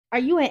Are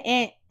you and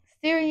Aunt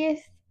serious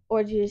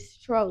or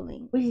just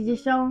trolling? We should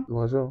just show him. You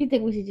want to show him? You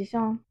think we should just show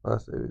him? I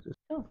say we just.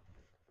 Sure.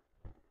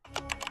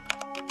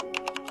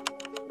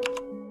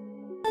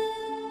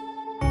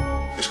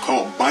 It's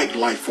called bike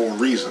life for a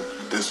reason.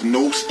 There's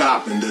no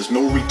stopping. There's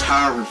no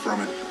retiring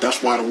from it.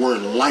 That's why the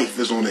word life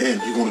is on the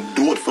end. You're going to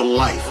do it for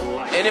life.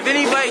 And if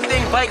anybody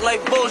think bike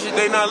life bullshit,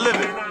 they not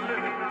living.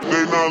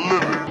 They not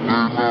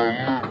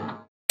living.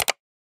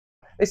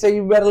 They say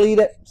you better leave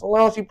that. So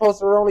long as you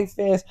post her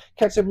OnlyFans,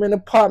 catch them in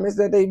apartments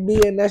that they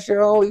be in. That's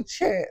your only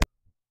chance.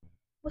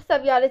 What's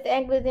up, y'all? This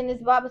Anglers in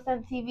this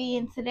Barberson TV,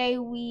 and today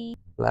we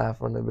Live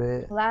from the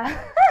bed.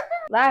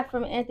 live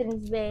from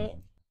Anthony's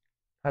bed.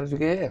 How did you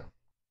get here?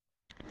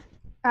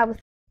 I was.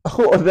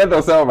 Oh, that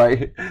don't sound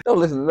right. Don't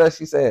listen to that.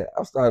 She said,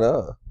 I'm starting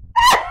up.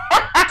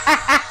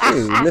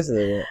 Listen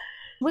to that.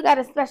 We got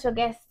a special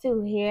guest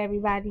too here,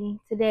 everybody.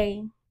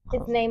 Today,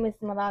 his name is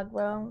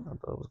Milagro. I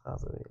thought it was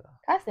Casamigos.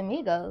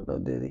 Casamigos. No,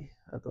 Diddy.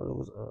 I thought it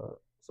was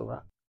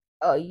Ciroc.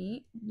 Oh,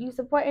 you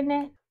supporting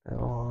that? I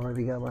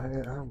already got my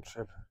head. I'm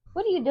tripping.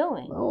 What are you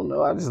doing? I don't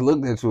know. I just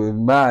looked at you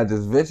and mine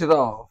just ventured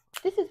off.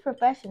 This is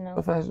professional.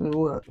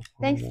 Professional what?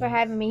 Thanks for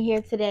having me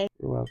here today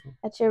You're welcome.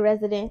 at your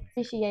residence.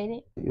 Appreciate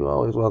it. You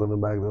always welcome to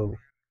back to me.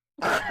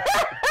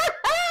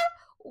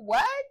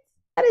 What?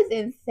 That is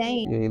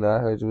insane. You know, I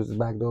heard you was the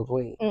backdoor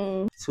queen.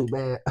 Mm. Too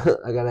bad.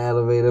 I got an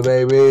elevator,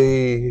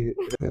 baby.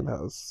 In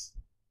house.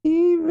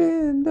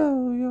 Even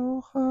though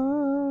your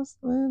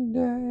hustling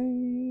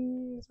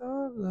days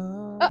are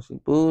long. She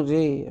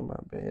bougie in my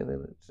bed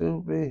in a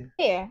 2B.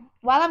 Here,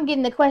 while I'm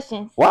getting the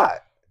questions,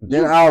 What?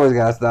 Then I always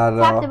got started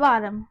top off. to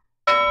bottom.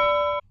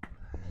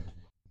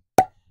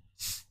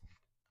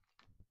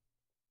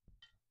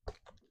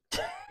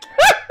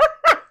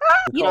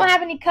 You don't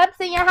have any cups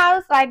in your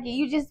house? Like,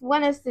 you just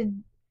want us to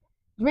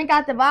drink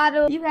out the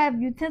bottle? You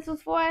have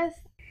utensils for us?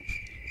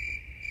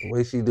 The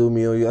way she do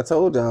me on you, I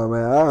told y'all,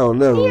 man. I don't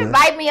know. You Man.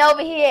 invite me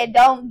over here and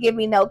don't give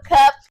me no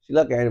cups. She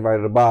look at anybody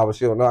at the bar, but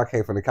she don't know I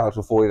came from the couch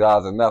for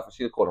 $40 enough. And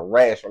she caught a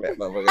rash from that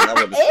motherfucker. And I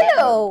wouldn't have said Ew.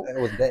 nothing.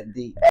 That was that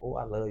deep. Oh,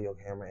 I love your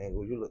camera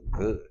angle. You look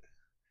good.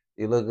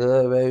 You look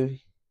good,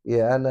 baby.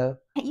 Yeah, I know.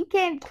 You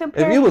can't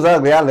compare If you was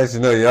ugly, I'd let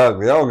you know you're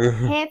ugly. I don't give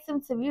a- handsome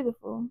to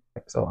beautiful.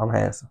 So I'm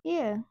handsome.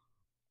 Yeah.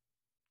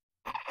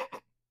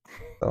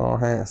 So I'm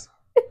handsome.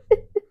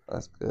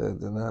 That's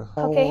good.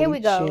 Okay, here we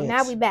go.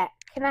 Now we back.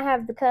 Can I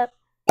have the cup?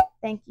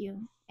 Thank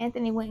you.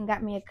 Anthony went and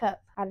got me a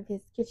cup out of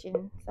his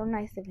kitchen. So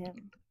nice of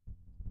him.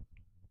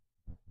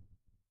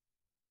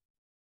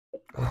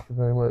 Thank you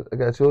very much. I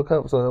got you a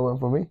cup, so that wasn't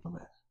for me.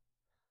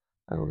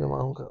 I go get my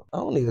own cup. I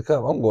don't need a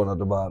cup. I'm going out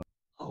the bottle.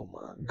 Oh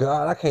my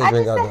God, I can't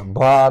drink out the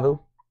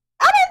bottle.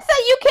 I didn't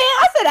say you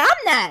can't. I said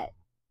I'm not.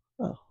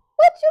 Oh.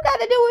 What you got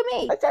to do with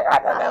me? I said I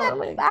got I'm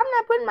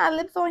not putting my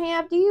lips on here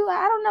after you.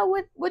 I don't know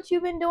what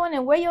you've been doing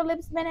and where your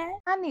lips been at.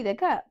 I need a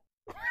cup.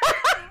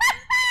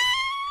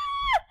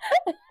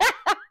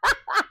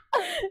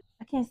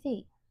 I can't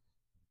see.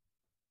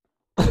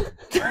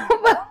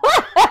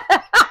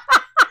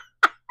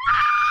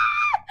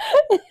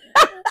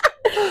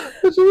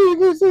 What you mean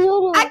you can't see?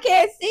 Hold on. I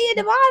can't see at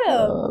the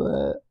bottom. Oh,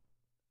 man.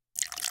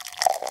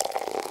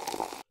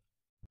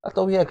 I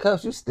thought we had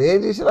cups. You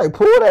stingy. She like,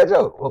 pull that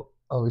joke.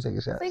 Oh, we take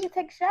a shot. So you can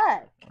take a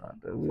shot.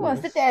 You You want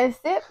to sit there and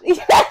sip? The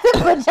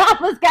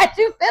pajamas got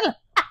you feeling.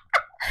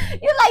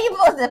 You like you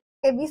supposed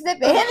to be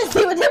sipping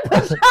Hennessy with your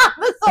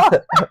pajamas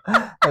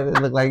on. And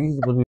it look like you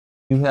supposed to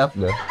be half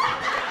there.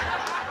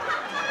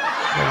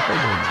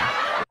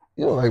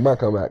 You don't like my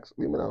comebacks.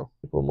 Leave me alone.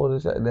 You put more than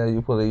shot down,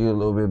 you pull you a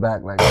little bit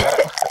back like that.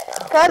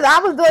 Cause I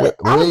was doing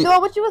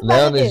what you was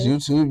now supposed to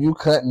this do. YouTube, you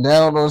cutting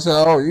down on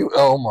something.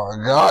 Oh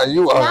my God,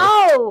 you are.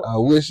 No. I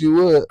wish you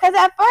would. Cause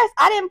at first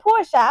I didn't pour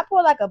a shot. I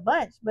poured like a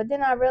bunch, but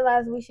then I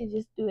realized we should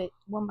just do it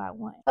one by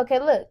one. Okay,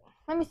 look.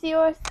 Let me see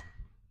yours.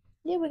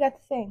 Yeah, we got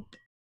the same.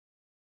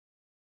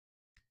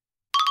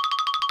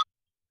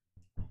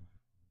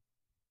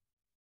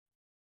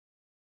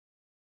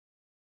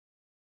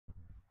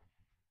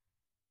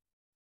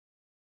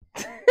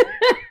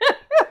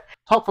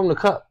 Talk from the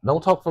cup.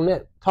 Don't talk from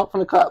that. Talk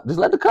from the cup. Just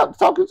let the cup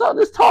talk.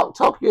 Just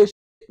talk your shit,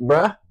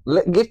 bruh.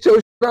 Get your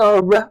shit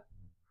on, bruh.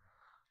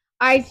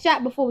 Alright,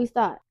 shot before we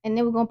start. And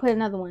then we're gonna put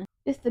another one.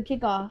 This the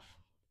kickoff.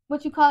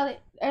 What you call it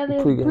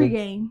earlier?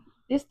 Pre-game.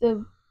 This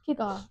the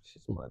kickoff.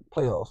 Shit's my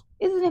playoffs.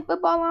 Isn't it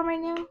football on right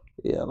now?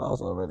 Yeah, I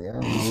lost already. I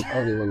don't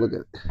even look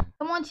at it.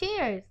 Come on,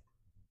 cheers.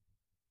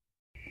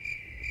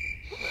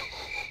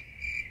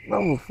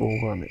 I'm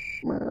 400.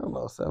 Man, I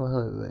lost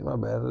 700 today. My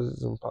bad. This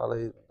is some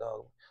parlay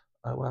dog.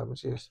 All right, what happened?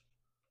 Cheers.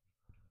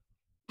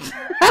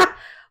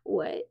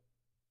 What?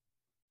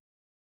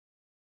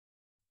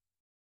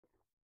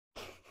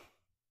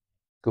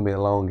 It's gonna be a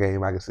long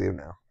game. I can see it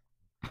now.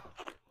 I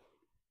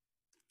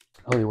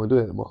don't even want to do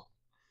it anymore.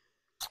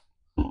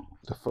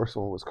 The first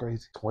one was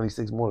crazy.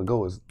 26 more to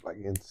go is like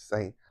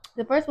insane.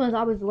 The first one is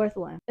always the worst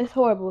one. It's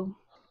horrible.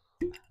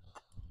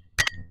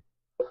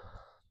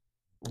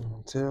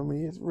 Tell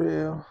me it's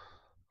real.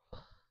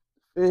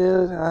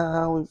 Feel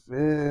how we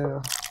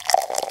feel.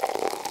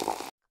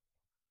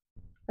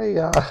 Hey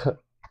y'all.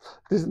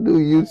 This new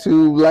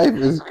YouTube life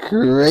is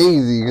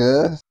crazy,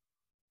 cuz.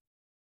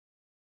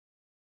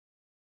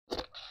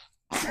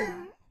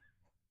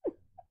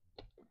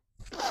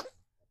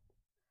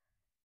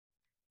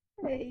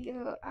 Hey,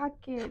 yo, I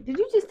can't. Did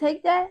you just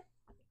take that?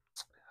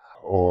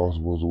 Oh, I was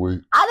supposed to wait.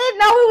 I didn't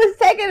know we was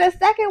taking a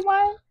second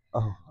one.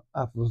 Oh,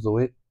 I was supposed to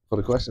wait for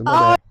the question.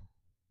 Oh.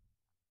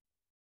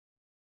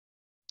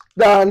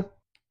 Done.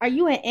 Are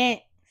you and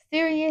Aunt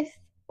serious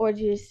or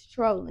just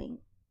trolling?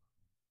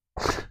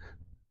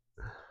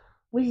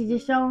 We should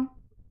just show him.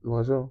 You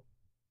want to show him?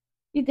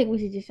 You think we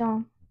should just show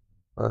him?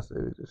 I say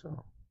we just show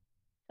him.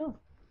 Sure.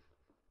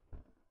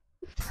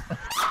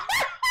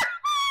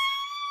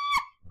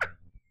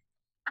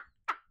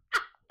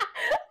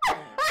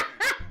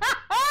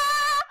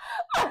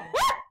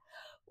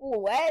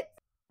 What?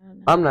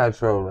 I'm not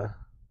trolling.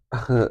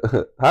 I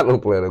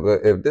don't plan to go.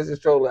 If this is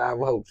trolling, I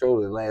hope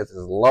trolling lasts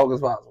as long as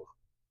possible.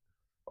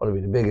 I want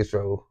to be the biggest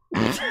troll.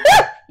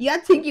 Yeah, I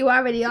think you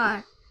already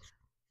are.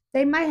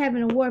 They might have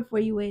an award for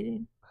you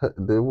waiting.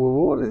 The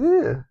reward is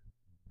here.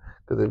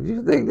 Because if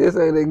you think this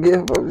ain't a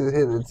gift, I'm just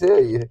here to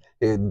tell you,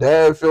 it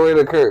damn sure ain't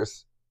a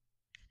curse.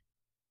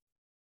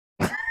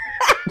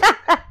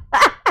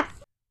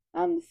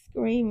 I'm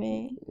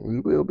screaming.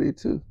 You will be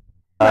too.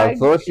 I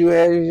thought you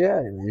had a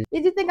shot.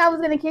 Did you think I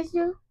was gonna kiss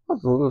you?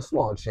 That's a little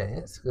small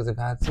chance. Because if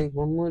I take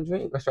one more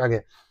drink, let's try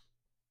again.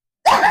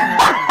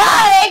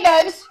 Ain't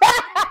no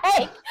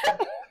try.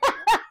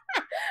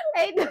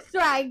 Ain't no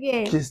try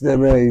again. Kiss that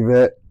man,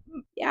 Yvette.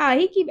 Yeah,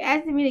 he keep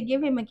asking me to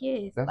give him a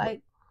kiss.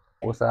 Like,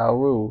 what's our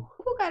rule?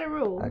 who got a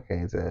rule? I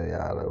can't tell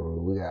y'all the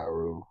rule. We got a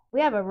rule.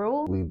 We have a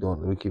rule?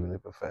 We keeping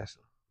it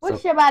professional.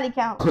 What's your body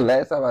count?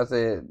 Last time I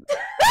said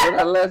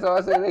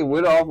they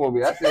went off on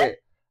me. I said,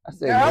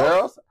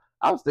 girls?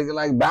 I was thinking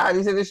like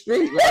bodies in the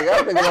street. Like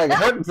I was thinking like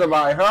hurting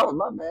somebody.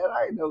 My bad.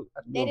 I didn't know.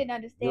 They didn't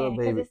understand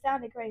because it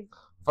sounded crazy.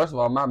 First of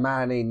all, my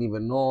mind ain't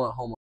even knowing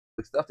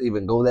homophobic stuff to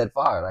even go that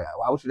far. Like,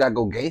 why would you not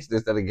go gangster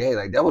instead of gay?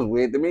 Like that was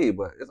weird to me,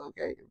 but it's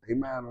okay. They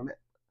mind on that.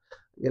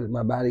 Get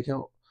my body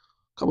count,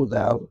 couple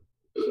thousand.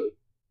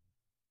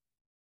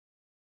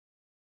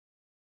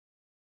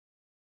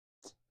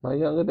 My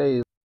younger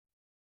days.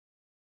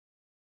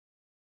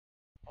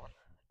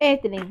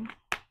 Anthony.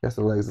 That's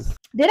Alexis.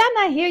 Did I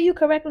not hear you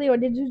correctly, or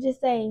did you just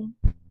say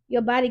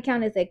your body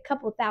count is a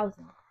couple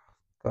thousand?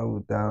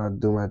 Couple thousand. I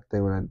do my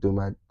thing when I do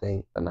my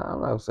thing. No,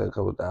 I'm not saying a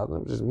couple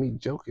thousand. Just me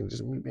joking.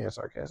 Just me being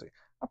sarcastic.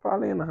 I'm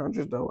probably in the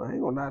hundreds though. I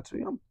ain't gonna lie to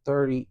you. I'm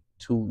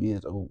 32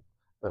 years old.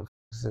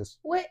 Since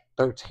what?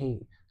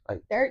 13.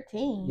 Like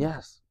 13.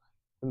 Yes.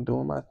 I'm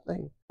doing my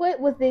thing. What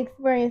was the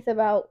experience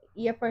about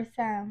your first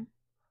time?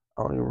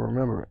 I don't even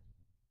remember it.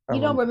 You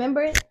don't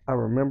remember it? I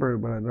remember it,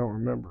 but I don't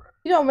remember it.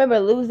 You don't remember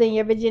losing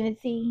your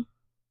virginity?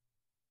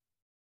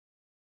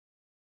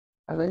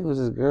 I think it was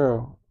this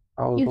girl.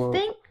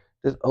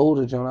 This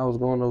older John, I was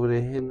going over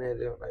there hitting that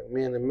joint. Like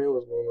me and the man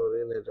was going over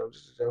there in that joint,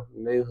 just a joint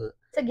from the neighborhood.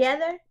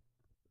 Together?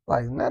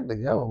 Like not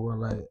together, but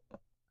like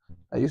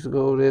I used to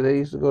go over there. They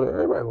used to go to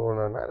everybody going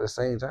on at the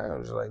same time. It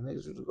was just like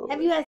niggas used to go.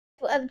 Have you had sex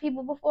with other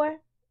people before?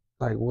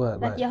 Like what?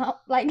 Like your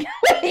like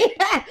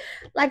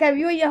have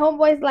you and your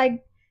homeboys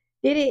like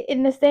did it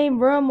in the same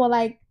room or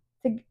like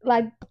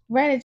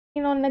ran a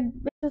chain on the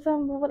bitch or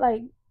something?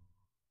 Like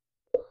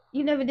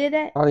you never did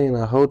that? Probably in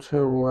a hotel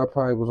room. I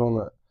probably was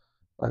on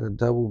a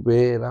double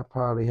bed. I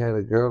probably had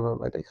a girl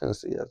like they couldn't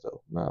see us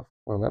though. Nah,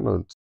 well, I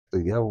know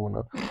together one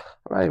though. I'm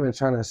not even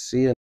trying to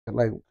see it.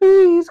 Like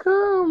please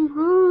come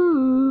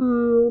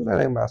home.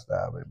 That ain't my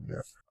style, baby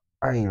girl.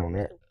 I ain't on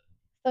that.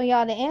 So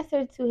y'all, the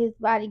answer to his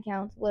body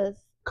counts was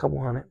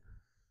couple hundred.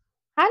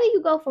 How do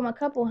you go from a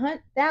couple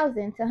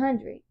thousand to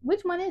 100?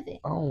 Which one is it?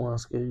 I don't want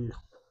to scare you.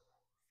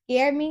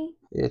 Scare me?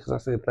 Yeah, because I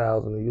said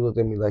 1,000 and you looked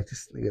at me like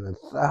this nigga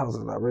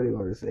 1,000. I really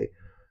want to say,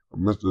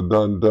 Mr.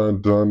 Dun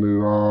Dun Dun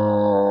it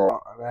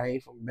all. I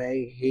ain't from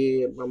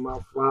Bankhead, but my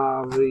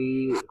father.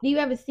 Do you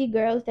ever see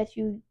girls that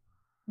you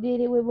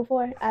did it with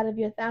before out of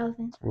your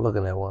 1,000? I'm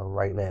looking at one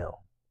right now.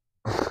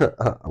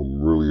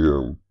 I'm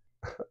really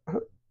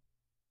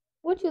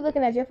What you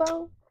looking at, your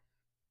phone?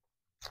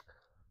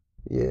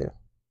 Yeah.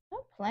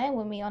 Don't playing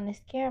with me on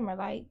this camera.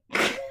 Like,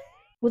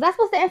 was I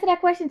supposed to answer that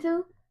question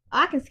too? Oh,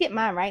 I can skip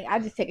mine, right?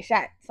 I'll just take a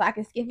shot so I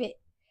can skip it.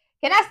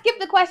 Can I skip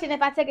the question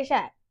if I take a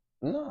shot?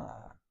 Nah.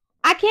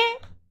 I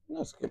can't? I'm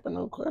not skipping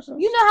no questions.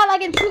 You know how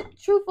like in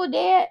Truthful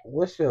Dare?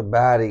 What's your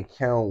body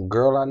count,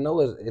 girl? I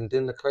know it. And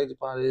then the crazy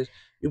part is,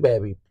 you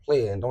better be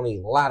playing. Don't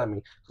even lie to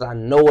me. Because I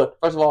know it.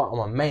 First of all,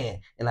 I'm a man.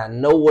 And I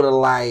know what a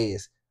lie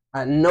is.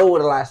 I know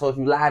what a lie is. So if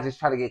you lie, just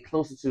try to get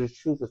closer to the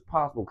truth as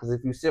possible. Because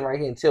if you sit right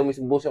here and tell me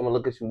some bullshit, I'm going to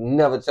look at you.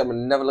 Never tell me.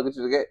 Never look at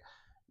you again.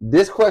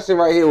 This question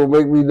right here will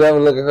make me never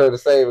look at her the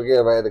same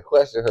again if I had to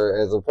question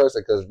her as a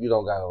person. Because you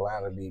don't got to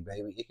lie to me,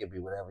 baby. It can be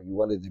whatever you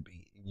want it to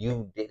be.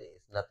 You did it.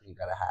 It's nothing you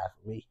got to hide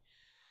from me.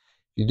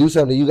 You do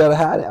something you gotta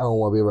hide it. I don't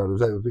want to be around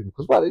those type of people.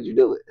 Because why did you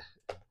do it?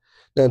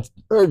 Then I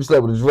heard you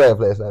slept with a giraffe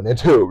last night. Then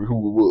tell me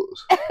who it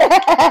was.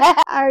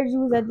 I heard you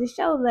was at the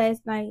show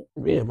last night.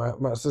 Yeah,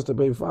 my sister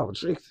baby father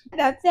Trixie.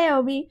 Now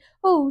tell me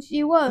who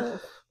she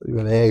was. You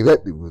better ask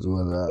that dude was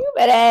one. You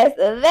better ask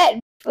that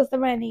for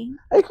some money.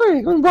 Hey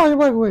Craig, let me borrow your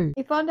microwave.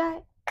 Your phone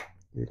died?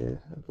 Yeah,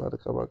 I'm about to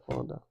come back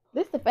phone down.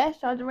 This the fast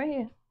charger right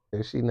here.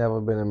 If she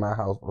never been in my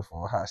house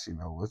before, how she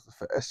know what's the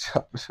fast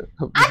charger? This is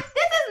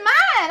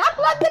mine. I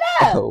plugged it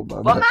up Oh, my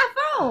on bad. my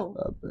phone.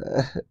 My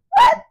bad.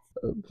 What?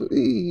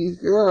 Please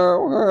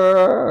come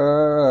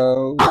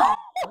home.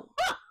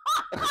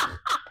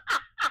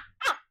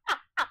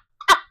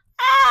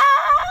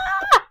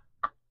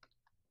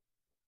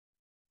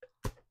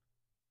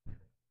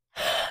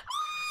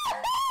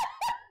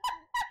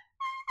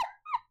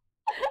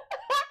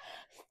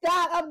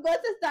 Stop! I'm going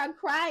to start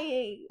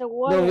crying. The The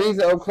water.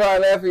 reason I'm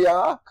crying out for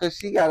y'all, because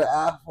she got an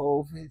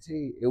iPhone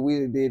 15, and we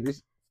done did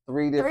this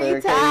three different Three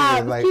occasions.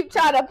 times. Like, Keep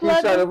trying to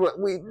plug it.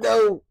 we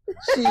know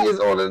she is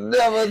on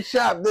another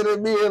chapter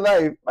in me in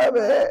life. My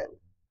bad.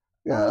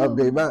 I gotta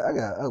update my. I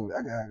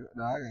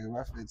got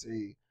my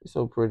 15. It's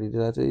so pretty.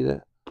 Did I tell you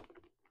that?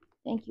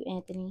 Thank you,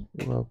 Anthony.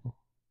 You're welcome.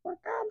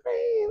 Whichever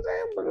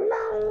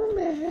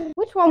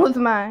Which one was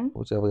mine?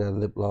 got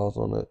lip gloss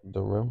on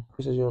the rim.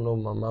 You said you don't know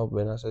my mouth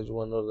been. I said you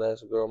want to know the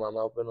last girl my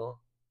mouth been on?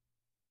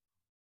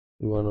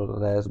 You want to know the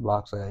last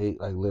box I ate?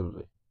 Like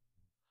literally.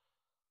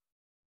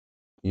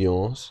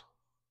 Yours.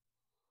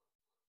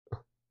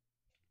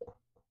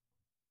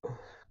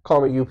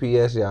 Call me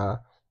UPS, y'all,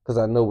 because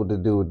I know what to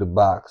do with the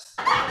box.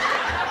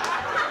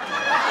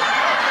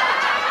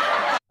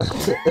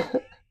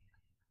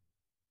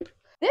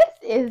 This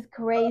is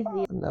crazy.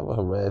 I never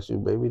harass you,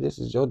 baby. This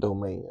is your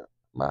domain.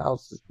 My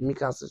house is mi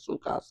casa, su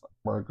casa.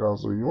 My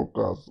casa, your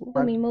casa.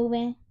 Let me move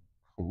in.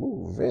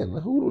 Move in.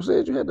 Who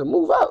said you had to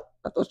move out?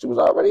 I thought you was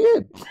already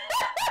in.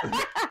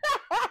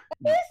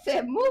 He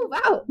said move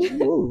out.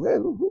 Move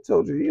in. Who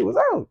told you he was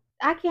out?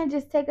 I can't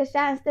just take a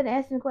shot instead of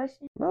answering the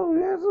question. No,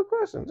 you answer the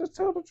question. Just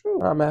tell the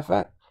truth. Matter of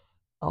fact,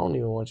 I don't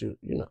even want you.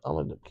 You know, I'm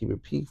gonna keep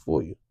it peak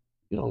for you.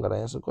 You don't gotta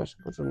answer the question.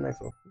 Go to the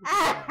next one.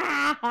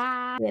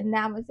 Good,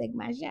 now I'm gonna take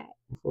my shot.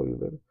 Before you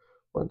better.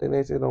 One thing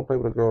they say, don't play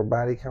with a girl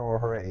body count or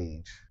her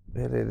age.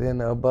 Better than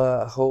a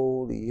butt.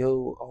 Holy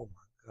yo. Oh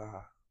my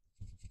god.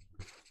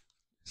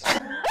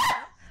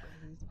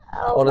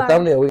 Oh On the my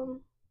thumbnail, we